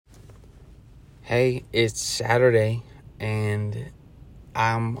Hey, it's Saturday and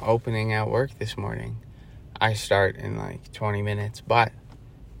I'm opening at work this morning. I start in like 20 minutes, but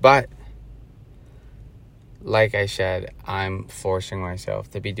like I said, I'm forcing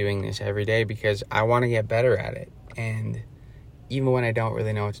myself to be doing this every day because I want to get better at it. And even when I don't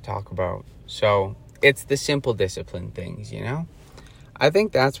really know what to talk about. So it's the simple discipline things, you know? I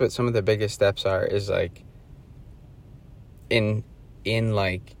think that's what some of the biggest steps are, is like in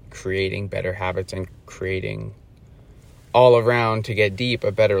like creating better habits and creating all around, to get deep, a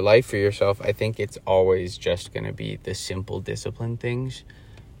better life for yourself. I think it's always just going to be the simple discipline things,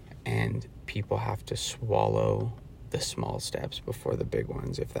 and people have to swallow the small steps before the big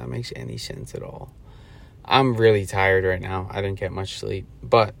ones, if that makes any sense at all. I'm really tired right now. I didn't get much sleep,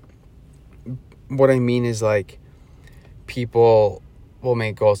 but what I mean is, like, people will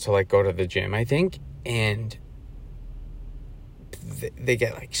make goals to like go to the gym, I think, and they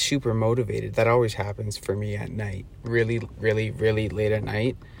get like super motivated. That always happens for me at night. Really late at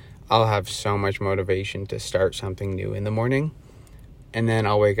night, I'll have so much motivation to start something new in the morning, and then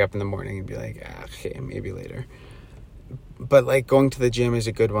I'll wake up in the morning and be like, okay, maybe later. But like, going to the gym is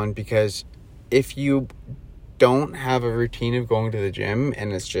a good one, because if you don't have a routine of going to the gym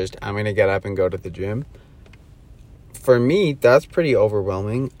and it's just, I'm gonna get up and go to the gym, for me, that's pretty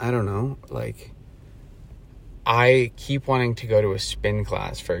overwhelming. I don't know, like, I keep wanting to go to a spin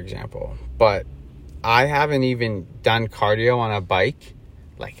class, for example, but I haven't even done cardio on a bike.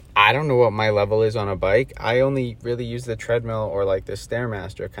 Like, I don't know what my level is on a bike. I only really use the treadmill or like the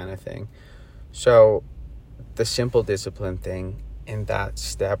Stairmaster kind of thing. So the simple discipline thing in that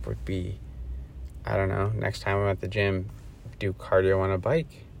step would be, I don't know, next time I'm at the gym, do cardio on a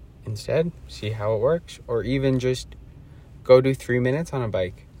bike instead, see how it works, or even just go do 3 minutes on a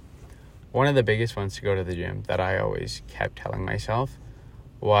bike. One of the biggest ones to go to the gym that I always kept telling myself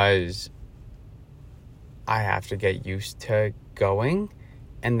was, I have to get used to going.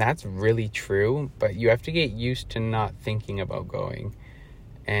 And that's really true, but you have to get used to not thinking about going.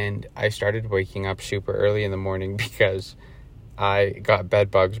 And I started waking up super early in the morning because I got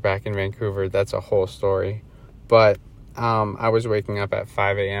bed bugs back in Vancouver. That's a whole story. But I was waking up at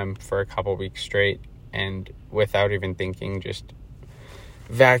 5 a.m. for a couple weeks straight, and without even thinking, just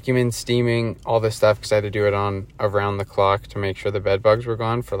vacuuming, steaming, all this stuff, because I had to do it on around the clock to make sure the bed bugs were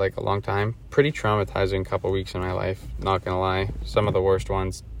gone for like a long time. Pretty traumatizing couple weeks in my life, not gonna lie. Some of the worst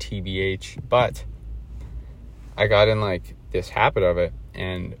ones, TBH. But I got in like this habit of it,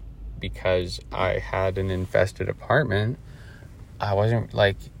 and because I had an infested apartment, I wasn't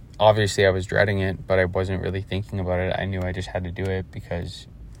like, obviously I was dreading it, but I wasn't really thinking about it. I knew I just had to do it because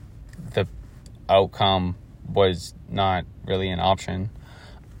the outcome was not really an option.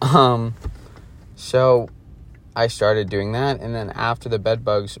 So I started doing that, and then after the bed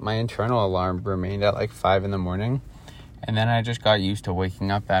bugs, my internal alarm remained at like 5 in the morning, and then I just got used to waking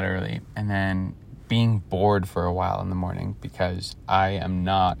up that early, and then being bored for a while in the morning, because I am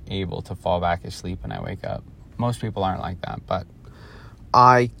not able to fall back asleep when I wake up. Most people aren't like that, but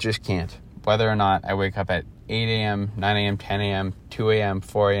I just can't. Whether or not I wake up at 8 a.m., 9 a.m., 10 a.m., 2 a.m.,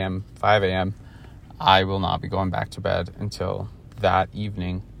 4 a.m., 5 a.m., I will not be going back to bed until that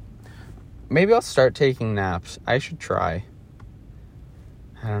evening. Maybe I'll start taking naps. I should try.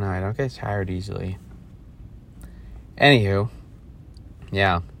 I don't know. I don't get tired easily. Anywho,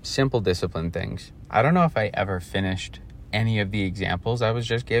 yeah, simple discipline things. I don't know if I ever finished any of the examples I was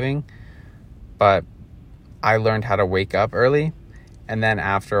just giving, but I learned how to wake up early, and then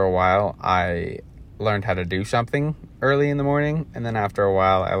after a while, I learned how to do something early in the morning, and then after a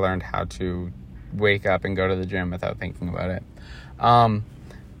while, I learned how to wake up and go to the gym without thinking about it.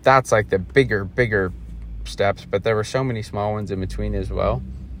 That's like the bigger steps, but there were so many small ones in between as well.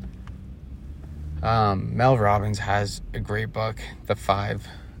 Mel Robbins has a great book, The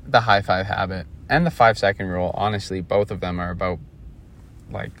High Five Habit and the 5-second rule. Honestly, both of them are about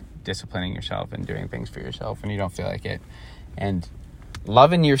like disciplining yourself and doing things for yourself when you don't feel like it, and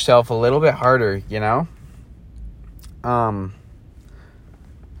loving yourself a little bit harder, you know?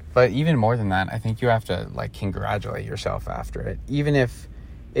 But even more than that, I think you have to like congratulate yourself after it. Even if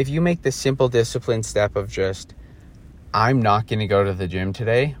you make the simple discipline step of just, I'm not going to go to the gym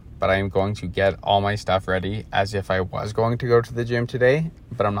today, but I'm going to get all my stuff ready as if I was going to go to the gym today,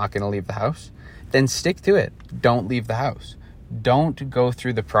 but I'm not going to leave the house, then stick to it. Don't leave the house. Don't go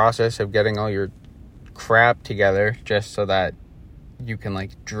through the process of getting all your crap together just so that you can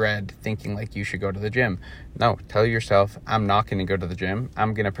like dread thinking like you should go to the gym. No, tell yourself, I'm not going to go to the gym.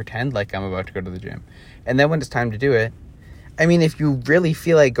 I'm going to pretend like I'm about to go to the gym. And then when it's time to do it, I mean, if you really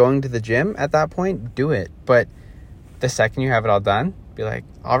feel like going to the gym at that point, do it. But the second you have it all done, be like,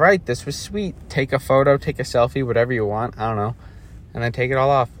 all right, this was sweet. Take a photo, take a selfie, whatever you want. I don't know. And then take it all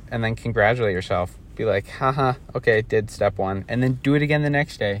off. And then congratulate yourself. Be like, haha, okay, I did step one. And then do it again the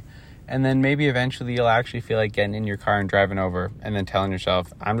next day. And then maybe eventually you'll actually feel like getting in your car and driving over. And then telling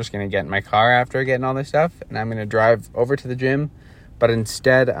yourself, I'm just going to get in my car after getting all this stuff. And I'm going to drive over to the gym. But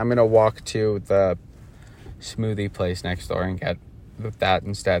instead, I'm going to walk to the smoothie place next door and get that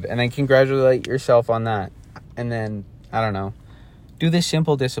instead. And then congratulate yourself on that. And then, I don't know, do the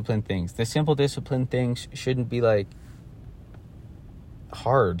simple discipline things. The simple discipline things shouldn't be like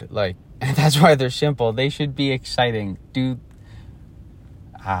hard. Like, that's why they're simple. They should be exciting.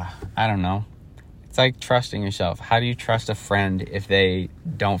 I don't know. It's like trusting yourself. How do you trust a friend if they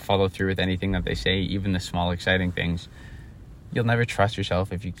don't follow through with anything that they say, even the small exciting things? You'll never trust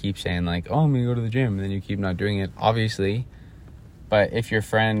yourself if you keep saying like, oh, I'm going to go to the gym, and then you keep not doing it, obviously. But if your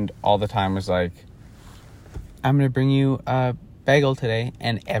friend all the time was like, I'm going to bring you a bagel today,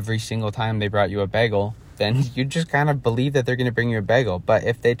 and every single time they brought you a bagel, then you just kind of believe that they're going to bring you a bagel. But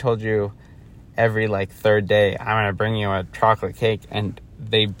if they told you every like third day, I'm going to bring you a chocolate cake, and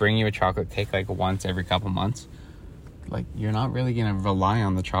they bring you a chocolate cake like once every couple months, like you're not really going to rely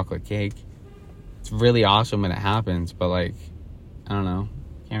on the chocolate cake. It's really awesome when it happens, but like, I don't know,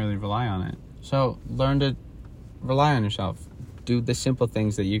 can't really rely on it. So learn to rely on yourself. Do the simple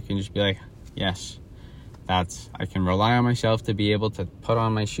things that you can just be like, yes, I can rely on myself to be able to put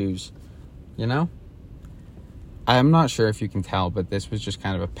on my shoes, you know? I'm not sure if you can tell, but this was just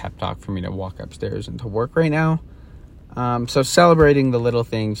kind of a pep talk for me to walk upstairs and to work right now. So celebrating the little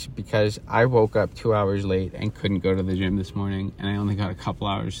things, because I woke up 2 hours late and couldn't go to the gym this morning, and I only got a couple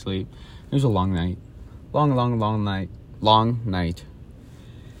hours sleep. It was a long night. Long night.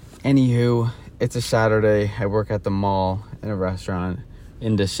 Anywho, it's a Saturday. I work at the mall in a restaurant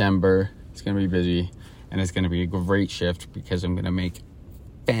in December. It's going to be busy, and it's going to be a great shift because I'm going to make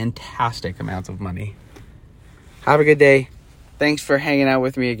fantastic amounts of money. Have a good day. Thanks for hanging out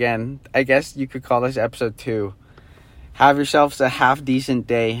with me again. I guess you could call this episode 2. Have yourselves a half decent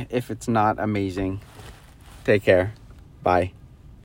day if it's not amazing. Take care. Bye.